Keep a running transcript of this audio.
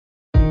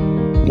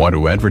Want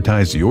to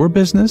advertise your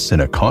business in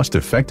a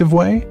cost-effective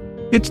way?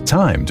 It's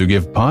time to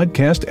give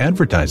podcast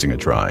advertising a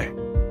try.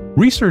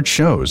 Research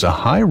shows a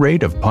high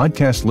rate of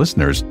podcast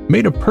listeners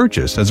made a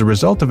purchase as a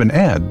result of an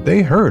ad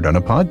they heard on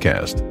a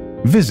podcast.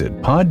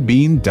 Visit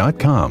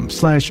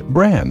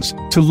podbean.com/brands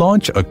to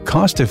launch a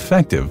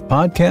cost-effective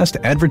podcast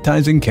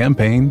advertising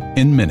campaign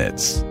in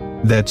minutes.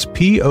 That's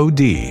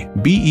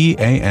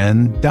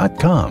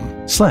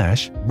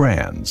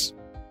podbean.com/brands.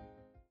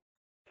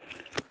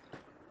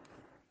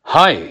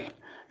 Hi,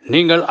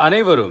 நீங்கள்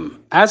அனைவரும்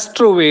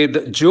ஆஸ்ட்ரோவேத்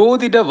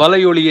ஜோதிட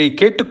வலையொலியை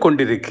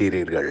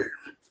கேட்டுக்கொண்டிருக்கிறீர்கள்.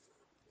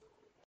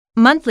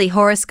 Monthly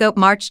Horoscope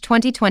March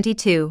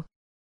 2022.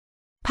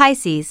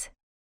 Pisces.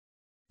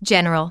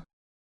 General.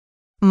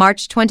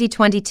 March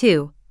 2022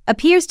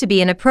 appears to be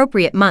an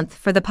appropriate month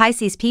for the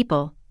Pisces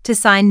people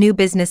to sign new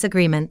business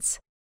agreements.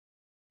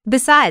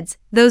 Besides,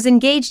 those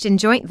engaged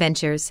in joint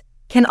ventures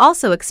can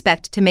also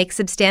expect to make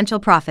substantial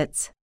profits.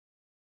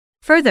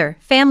 Further,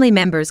 family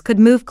members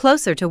could move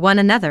closer to one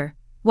another,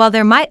 while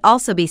there might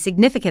also be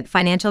significant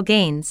financial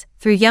gains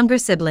through younger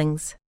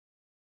siblings.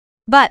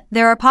 But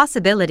there are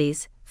possibilities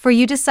for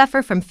you to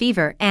suffer from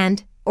fever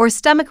or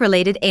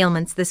stomach-related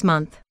ailments this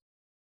month.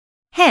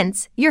 Hence,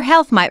 your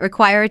health might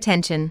require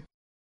attention.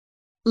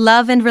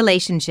 Love and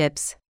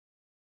relationships.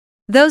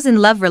 Those in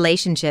love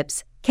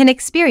relationships can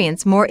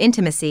experience more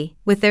intimacy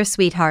with their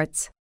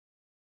sweethearts.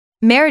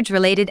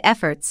 Marriage-related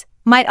efforts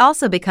might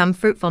also become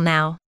fruitful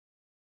now.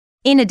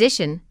 In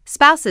addition,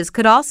 spouses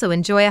could also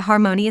enjoy a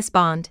harmonious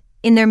bond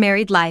in their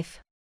married life.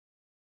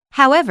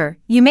 However,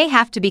 you may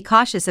have to be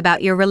cautious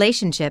about your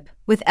relationship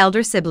with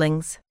elder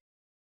siblings.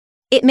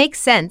 It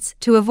makes sense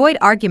to avoid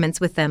arguments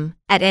with them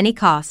at any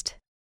cost.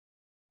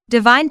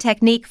 Divine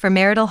technique for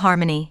marital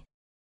harmony.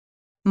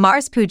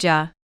 Mars Puja.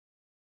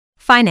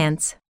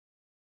 Finance.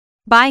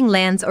 Buying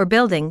lands or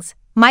buildings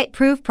might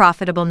prove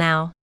profitable now.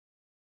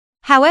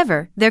 However,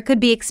 there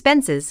could be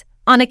expenses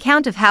on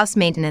account of house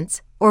maintenance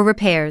or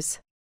repairs.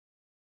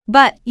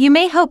 But you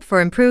may hope for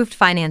improved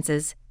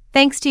finances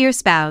thanks to your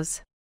spouse.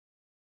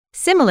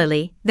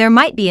 Similarly, there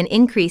might be an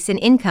increase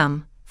in income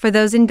for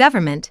those in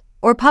government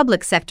or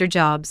public sector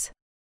jobs.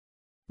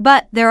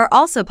 But there are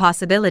also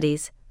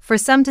possibilities for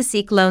some to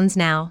seek loans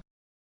now.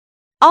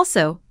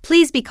 Also,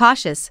 please be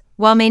cautious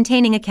while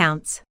maintaining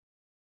accounts.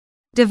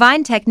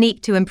 Divine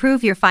technique to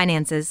improve your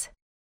finances.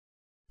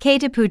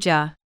 Keta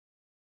Puja.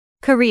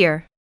 Career.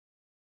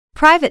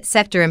 Private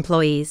sector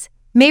employees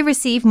may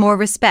receive more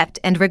respect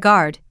and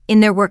regard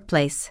in their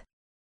workplace.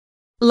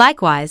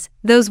 Likewise,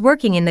 those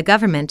working in the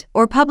government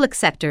or public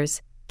sectors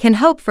can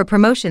hope for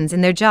promotions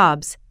in their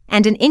jobs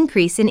and an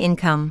increase in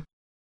income.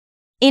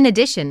 In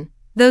addition,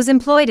 those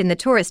employed in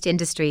the tourist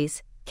industries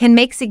can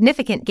make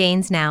significant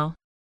gains now.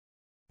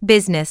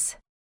 Business.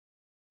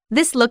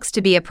 This looks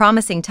to be a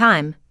promising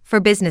time for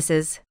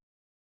businesses.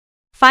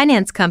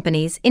 Finance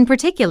companies, in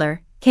particular,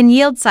 can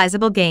yield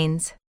sizable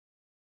gains.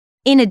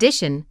 In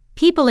addition,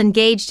 people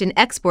engaged in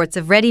exports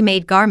of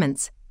ready-made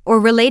garments or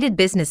related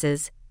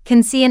businesses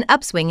can see an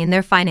upswing in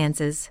their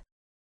finances.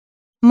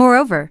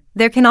 Moreover,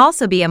 there can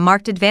also be a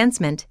marked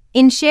advancement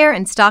in share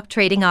and stock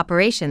trading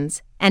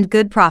operations and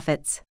good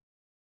profits.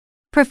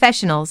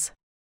 Professionals.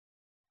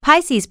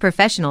 Pisces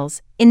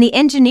professionals in the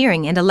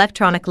engineering and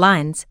electronic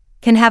lines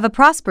can have a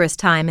prosperous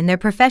time in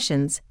their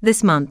professions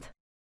this month.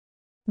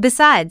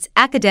 Besides,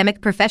 academic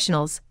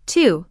professionals,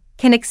 too,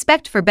 can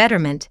expect for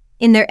betterment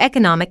in their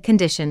economic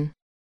condition.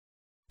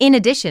 In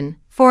addition,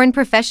 foreign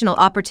professional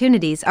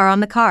opportunities are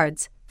on the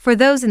cards for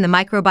those in the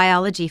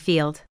microbiology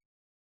field.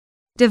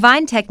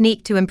 Divine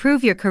technique to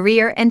improve your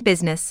career and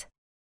business.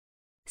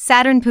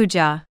 Saturn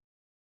Puja.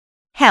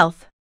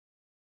 Health.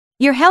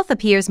 Your health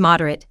appears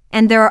moderate,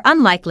 and there are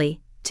unlikely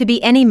to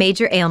be any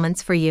major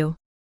ailments for you.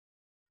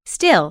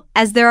 Still,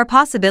 as there are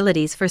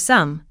possibilities for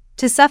some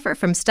to suffer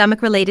from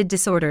stomach-related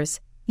disorders,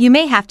 you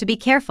may have to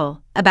be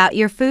careful about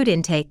your food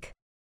intake.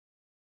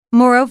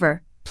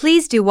 Moreover,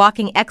 please do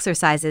walking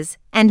exercises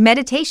and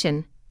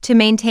meditation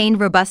to maintain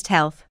robust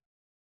health.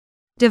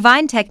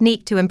 Divine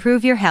technique to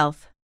improve your health.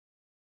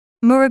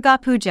 Muruga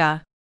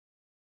Puja.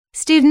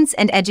 Students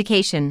and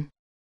education.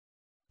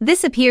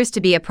 This appears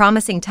to be a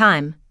promising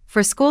time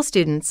for school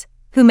students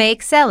who may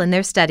excel in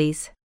their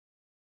studies.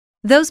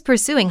 Those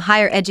pursuing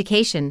higher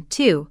education,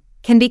 too,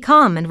 can be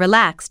calm and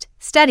relaxed,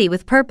 study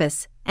with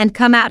purpose, and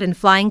come out in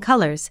flying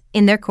colors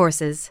in their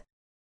courses.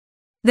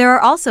 There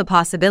are also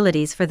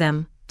possibilities for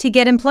them to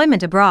get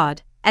employment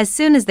abroad as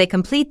soon as they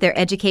complete their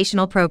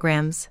educational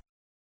programs.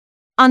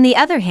 On the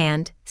other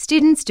hand,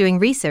 students doing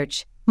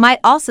research might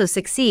also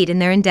succeed in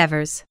their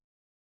endeavors.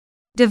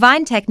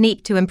 Divine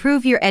technique to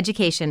improve your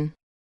education.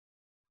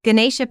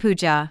 Ganesha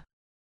Puja.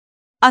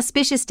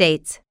 Auspicious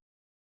dates.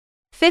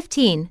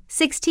 15,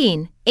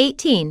 16,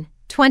 18,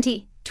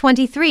 20,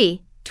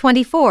 23,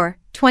 24,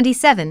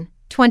 27,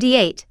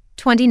 28,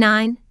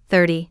 29,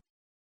 30.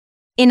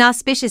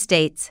 Inauspicious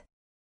dates.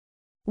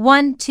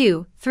 1,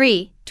 2,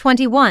 3,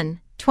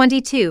 21,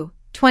 22,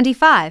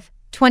 25,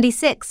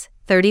 26,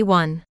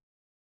 31.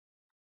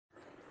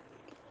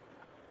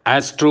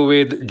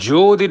 AstroVed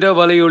ஜோதிட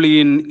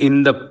வலையொலியின்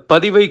இந்த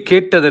பதிவை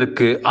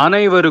கேட்டதற்கு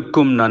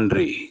அனைவருக்கும்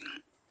நன்றி.